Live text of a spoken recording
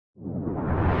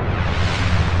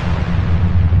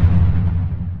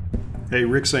Hey,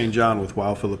 Rick St. John with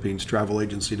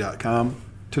WildPhilippinesTravelAgency.com.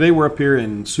 Today we're up here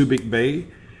in Subic Bay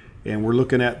and we're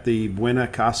looking at the Buena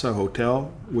Casa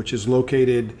Hotel, which is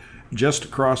located just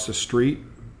across the street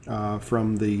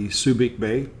from the Subic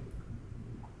Bay.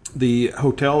 The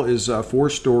hotel is 4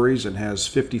 stories and has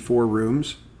 54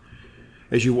 rooms.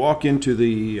 As you walk into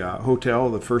the hotel,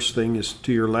 the first thing is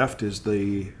to your left is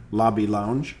the lobby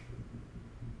lounge.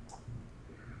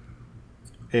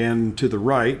 And to the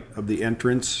right of the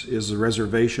entrance is the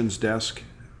reservations desk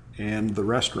and the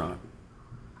restaurant.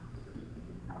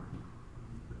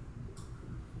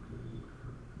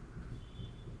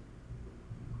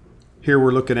 Here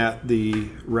we're looking at the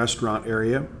restaurant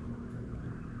area.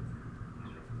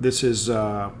 This is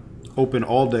open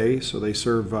all day, so they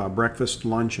serve breakfast,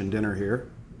 lunch, and dinner here.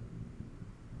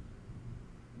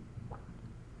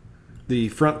 The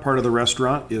front part of the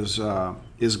restaurant is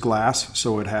glass,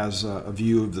 so it has a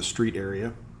view of the street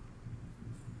area.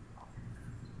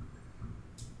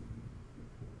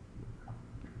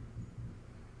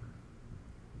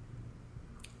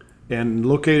 And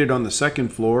located on the second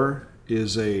floor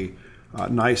is a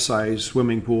nice sized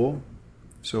swimming pool.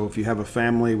 So if you have a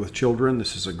family with children,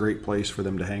 this is a great place for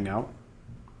them to hang out.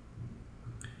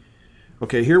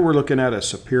 Okay, here we're looking at a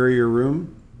superior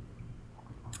room.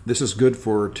 This is good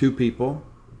for 2 people.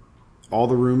 All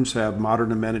the rooms have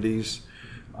modern amenities,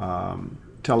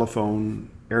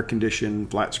 telephone, air conditioned,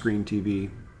 flat screen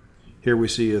TV. Here we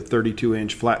see a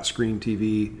 32-inch flat screen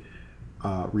TV,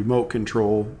 remote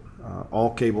control,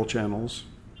 all cable channels.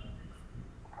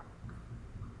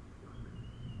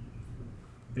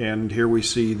 And here we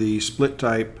see the split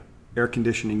type air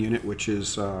conditioning unit, which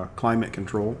is climate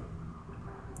control.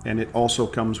 And it also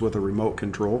comes with a remote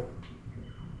control.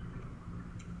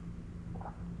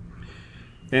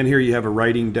 And here you have a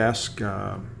writing desk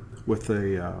with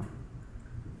a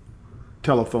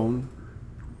telephone,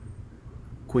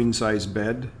 queen size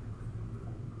bed,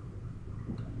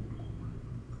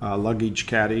 luggage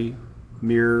caddy,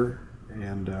 mirror,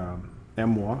 and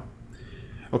armoire.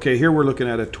 Okay, here we're looking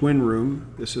at a twin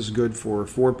room. This is good for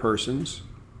 4 persons.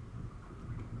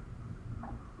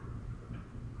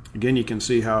 Again, you can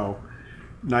see how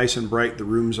nice and bright the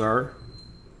rooms are.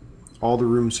 All the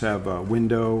rooms have a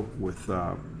window with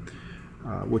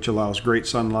which allows great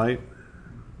sunlight.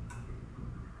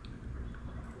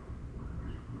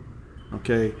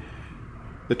 Okay,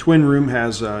 the twin room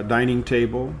has a dining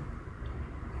table.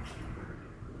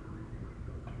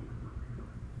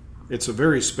 It's a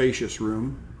very spacious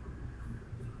room.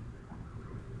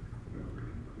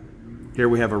 Here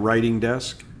we have a writing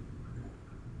desk.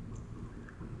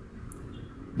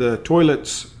 The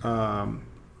toilets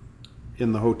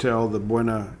in the hotel, the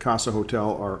Buena Casa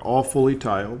Hotel, are all fully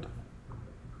tiled,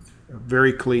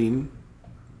 very clean.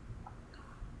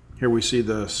 Here we see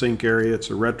the sink area.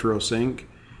 It's a retro sink.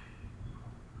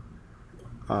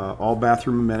 All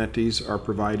bathroom amenities are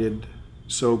provided,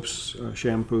 soaps,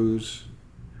 shampoos.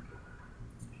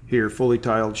 Here, fully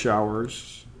tiled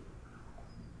showers,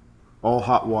 all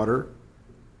hot water.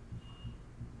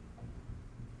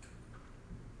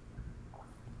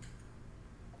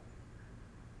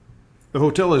 The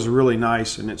hotel is really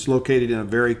nice, and it's located in a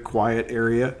very quiet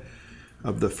area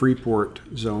of the Freeport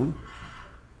Zone.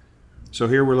 So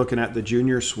here we're looking at the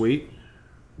junior suite.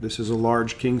 This is a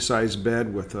large king-size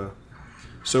bed with a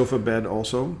sofa bed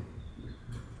also.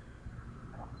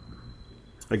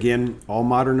 Again, all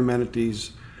modern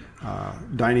amenities,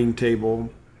 dining table,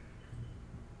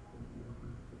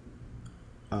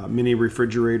 mini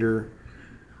refrigerator,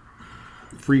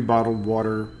 free bottled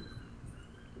water,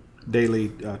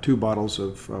 daily 2 bottles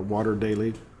of water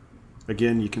daily.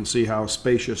 Again, you can see how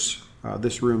spacious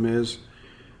this room is.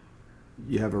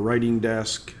 You have a writing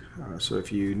desk, so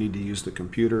if you need to use the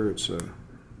computer, it's a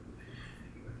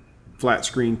flat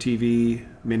screen TV,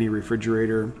 mini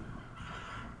refrigerator,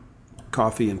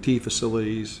 coffee and tea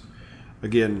facilities.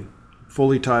 Again,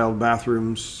 fully tiled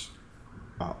bathrooms,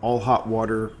 all hot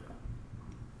water.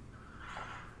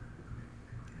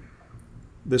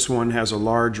 This one has a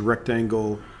large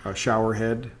rectangle shower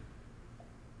head.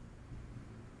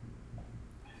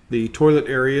 The toilet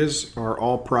areas are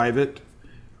all private.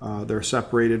 They're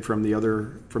separated from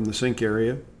the sink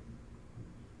area.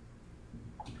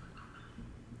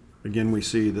 Again, we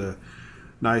see the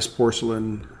nice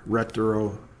porcelain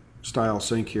retro style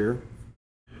sink here.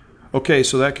 Okay,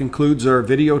 so that concludes our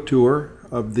video tour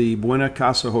of the Buena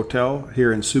Casa Hotel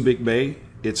here in Subic Bay.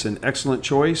 It's an excellent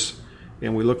choice,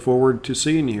 and we look forward to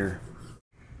seeing you here.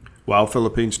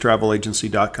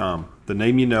 WildPhilippinesTravelAgency.com, the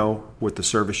name you know with the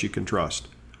service you can trust.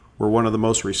 We're one of the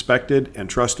most respected and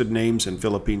trusted names in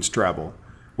Philippines travel.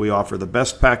 We offer the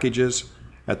best packages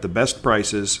at the best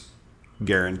prices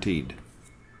guaranteed.